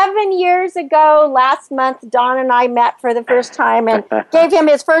 7 years ago, last month, Don and I met for the first time and gave him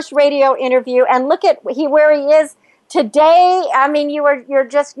his first radio interview. And look at where he is today. I mean, you're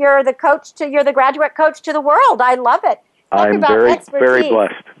the graduate coach to the world. I love it. I'm very, very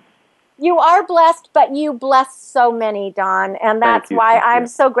blessed. You are blessed, but you bless so many, Don, and that's why I'm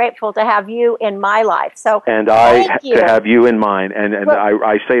so grateful to have you in my life. So, and to have you in mine, and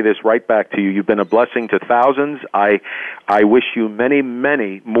I say this right back to you. You've been a blessing to thousands. I wish you many,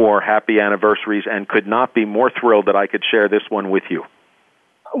 many more happy anniversaries, and could not be more thrilled that I could share this one with you.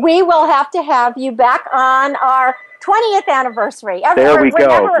 We will have to have you back on our 20th anniversary. There we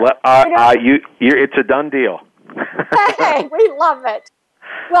go. It's a done deal. Hey, we love it.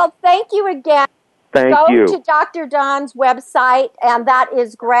 Well, thank you again. Go to Dr. Don's website, and that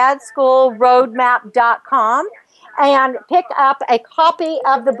is gradschoolroadmap.com. and pick up a copy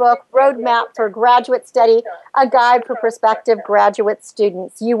of the book, Roadmap for Graduate Study, a guide for prospective graduate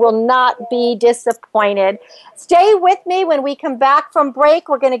students. You will not be disappointed. Stay with me when we come back from break.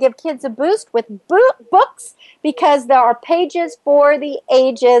 We're going to give kids a boost with books because there are pages for the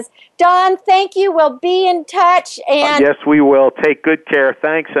ages. Don, thank you. We'll be in touch. And yes, we will. Take good care.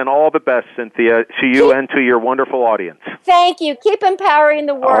 Thanks, and all the best, Cynthia, to you and to your wonderful audience. Thank you. Keep empowering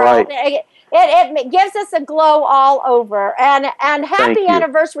the world. All right. It gives us a glow all over. And happy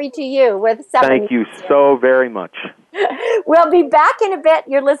anniversary to you with 7 Thank you so very much. We'll be back in a bit.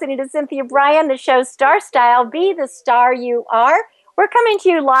 You're listening to Cynthia Bryan, the show Star Style. Be the star you are. We're coming to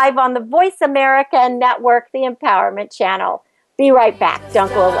you live on the Voice America Network, the Empowerment Channel. Be right back. Don't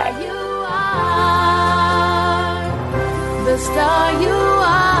go away. The star you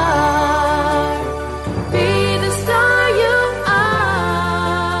are. Be the star you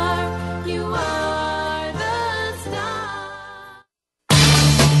are. You are the star.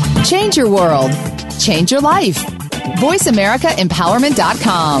 Change your world. Change your life.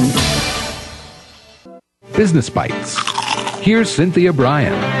 VoiceAmericaEmpowerment.com. Business Bites. Here's Cynthia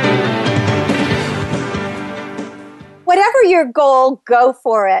Bryan. Whatever your goal, go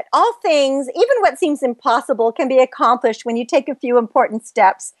for it. All things, even what seems impossible, can be accomplished when you take a few important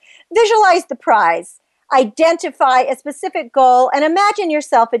steps. Visualize the prize. Identify a specific goal and imagine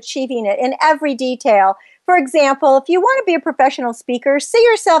yourself achieving it in every detail. For example, if you want to be a professional speaker, see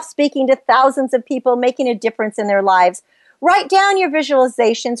yourself speaking to thousands of people, making a difference in their lives. Write down your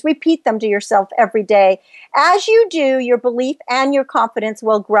visualizations. Repeat them to yourself every day. As you do, your belief and your confidence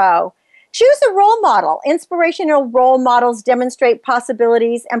will grow. Choose a role model. Inspirational role models demonstrate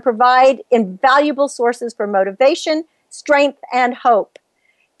possibilities and provide invaluable sources for motivation, strength, and hope.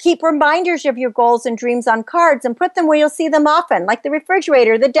 Keep reminders of your goals and dreams on cards and put them where you'll see them often, like the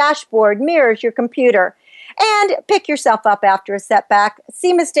refrigerator, the dashboard, mirrors, your computer. And pick yourself up after a setback.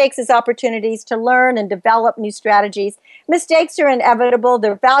 See mistakes as opportunities to learn and develop new strategies. Mistakes are inevitable,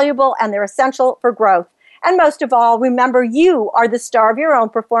 they're valuable, and they're essential for growth. And most of all, remember you are the star of your own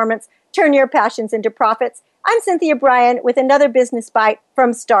performance. Turn your passions into profits. I'm Cynthia Bryan with another Business Bite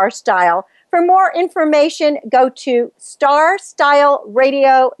from Star Style. For more information, go to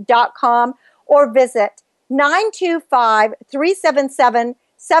starstyleradio.com or visit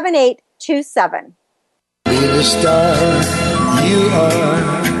 925-377-7827. Be the star you are.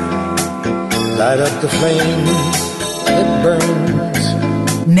 Light up the flame that burns.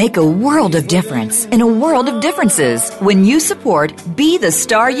 Make a world of difference in a world of differences when you support Be the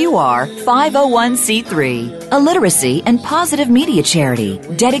Star You Are 501c3, a literacy and positive media charity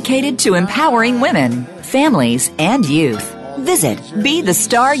dedicated to empowering women, families, and youth. Visit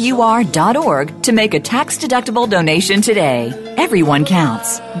BeTheStarYouAre.org to make a tax-deductible donation today. Everyone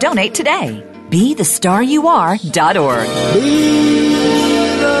counts. Donate today. BeTheStarYouAre.org. Be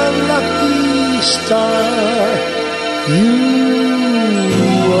the lucky star you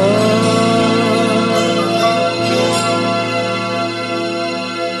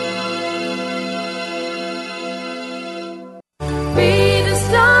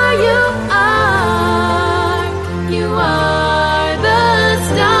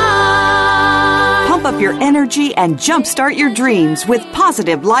your energy and jumpstart your dreams with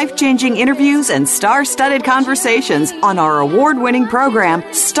positive, life-changing interviews and star-studded conversations on our award-winning program,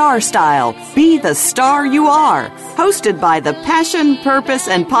 Star Style. Be the Star You Are. Hosted by the passion, purpose,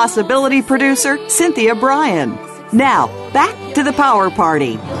 and possibility producer, Cynthia Bryan. Now, back to the Power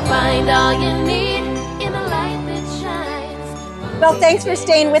Party. Find all you need in a light that shines. Well, thanks for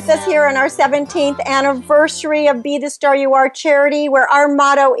staying with us here on our 17th anniversary of Be the Star You Are charity, where our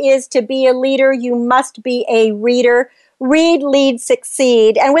motto is to be a leader, you must be a reader. Read, lead,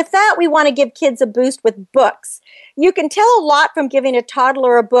 succeed. And with that, we want to give kids a boost with books. You can tell a lot from giving a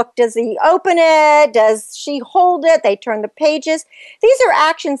toddler a book. Does he open it? Does she hold it? They turn the pages. These are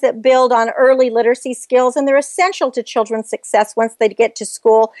actions that build on early literacy skills, and they're essential to children's success once they get to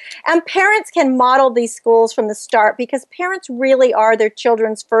school. And parents can model these schools from the start because parents really are their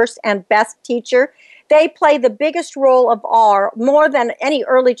children's first and best teacher. They play the biggest role of all, more than any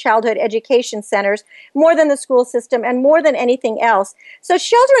early childhood education centers, more than the school system, and more than anything else. So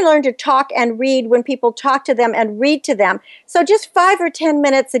children learn to talk and read when people talk to them and read to them. So just 5 or 10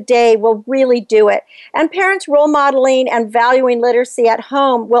 minutes a day will really do it. And parents role modeling and valuing literacy at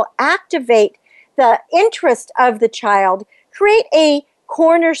home will activate the interest of the child, create a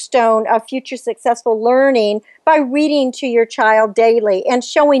cornerstone of future successful learning by reading to your child daily and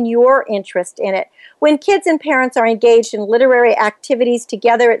showing your interest in it. When kids and parents are engaged in literary activities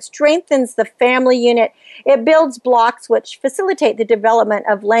together, it strengthens the family unit. It builds blocks which facilitate the development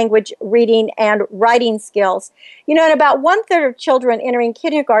of language, reading, and writing skills. You know, and about 1/3 of children entering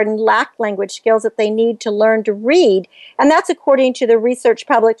kindergarten lack language skills that they need to learn to read. And that's according to the research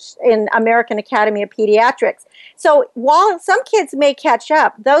published in American Academy of Pediatrics. So while some kids may catch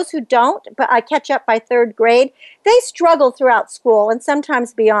up, those who don't catch up by 3rd grade, they struggle throughout school and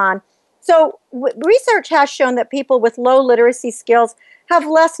sometimes beyond. So research has shown that people with low literacy skills have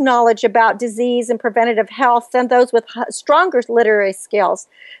less knowledge about disease and preventative health than those with stronger literary skills.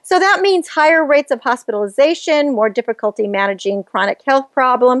 So that means higher rates of hospitalization, more difficulty managing chronic health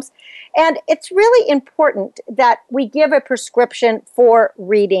problems. And it's really important that we give a prescription for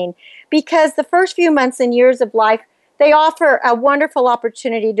reading, because the first few months and years of life, they offer a wonderful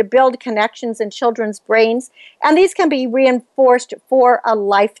opportunity to build connections in children's brains, and these can be reinforced for a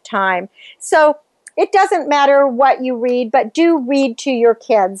lifetime. So it doesn't matter what you read, but do read to your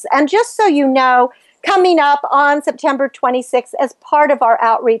kids. And just so you know, coming up on September 26th, as part of our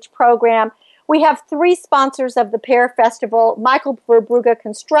outreach program, we have 3 sponsors of the Pear Festival: Michael Verbrugge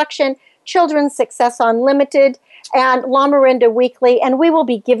Construction, Children's Success Unlimited, and La Miranda Weekly, and we will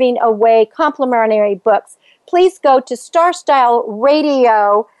be giving away complimentary books. Please go to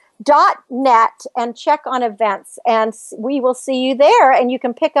starstyleradio.net and check on events, and we will see you there, and you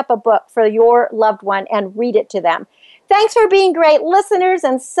can pick up a book for your loved one and read it to them. Thanks for being great listeners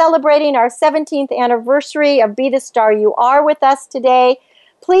and celebrating our 17th anniversary of Be the Star You Are with us today.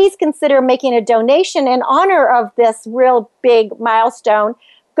 Please consider making a donation in honor of this real big milestone.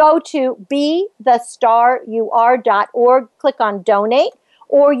 Go to BeTheStarYouAre.org, click on donate,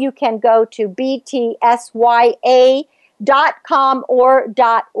 or you can go to btsya.com or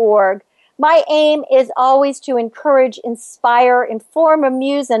 .org. My aim is always to encourage, inspire, inform,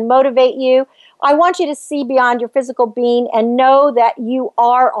 amuse, and motivate you. I want you to see beyond your physical being and know that you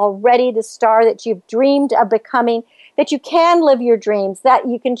are already the star that you've dreamed of becoming, that you can live your dreams, that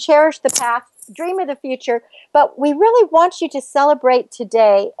you can cherish the past, dream of the future, but we really want you to celebrate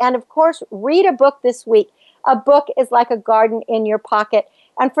today. And of course, read a book this week. A book is like a garden in your pocket.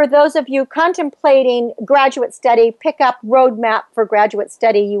 And for those of you contemplating graduate study, pick up Roadmap for Graduate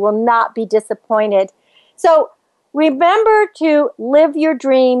Study. You will not be disappointed. So remember to live your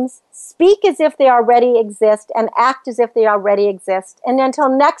dreams, speak as if they already exist, and act as if they already exist. And until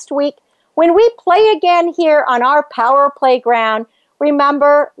next week, when we play again here on our Power Playground,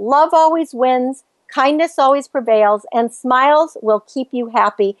 remember, love always wins, kindness always prevails, and smiles will keep you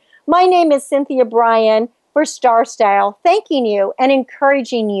happy. My name is Cynthia Bryan for Star Style, thanking you and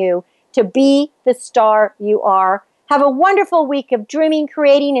encouraging you to be the star you are. Have a wonderful week of dreaming,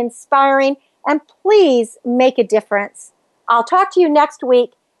 creating, inspiring, and please make a difference. I'll talk to you next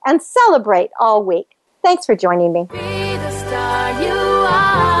week and celebrate all week. Thanks for joining me. Be the star you are.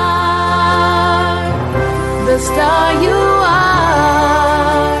 The star you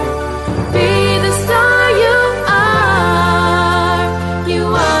are. Be the star you are. You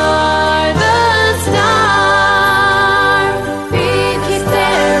are the star. Keep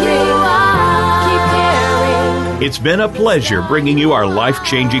daring. Keep caring. It's been a pleasure bringing you our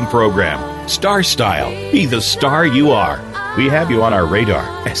life-changing program, Star Style. Be the star you are. We have you on our radar,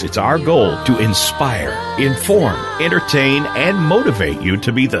 as it's our goal to inspire, inform, entertain, and motivate you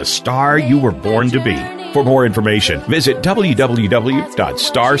to be the star you were born to be. For more information, visit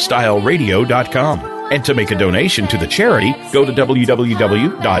www.starstyleradio.com. And to make a donation to the charity, go to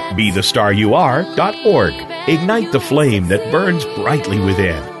www.BeTheStarYouAre.org. Ignite the flame that burns brightly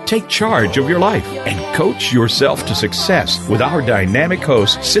within. Take charge of your life and coach yourself to success with our dynamic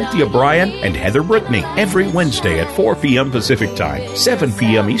hosts, Cynthia Bryan and Heather Brittany, every Wednesday at 4 p.m. Pacific Time, 7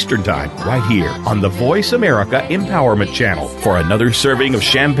 p.m. Eastern Time, right here on the Voice America Empowerment Channel for another serving of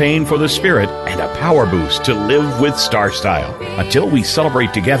champagne for the spirit and a power boost to live with Star Style. Until we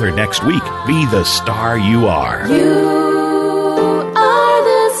celebrate together next week, be the star you are.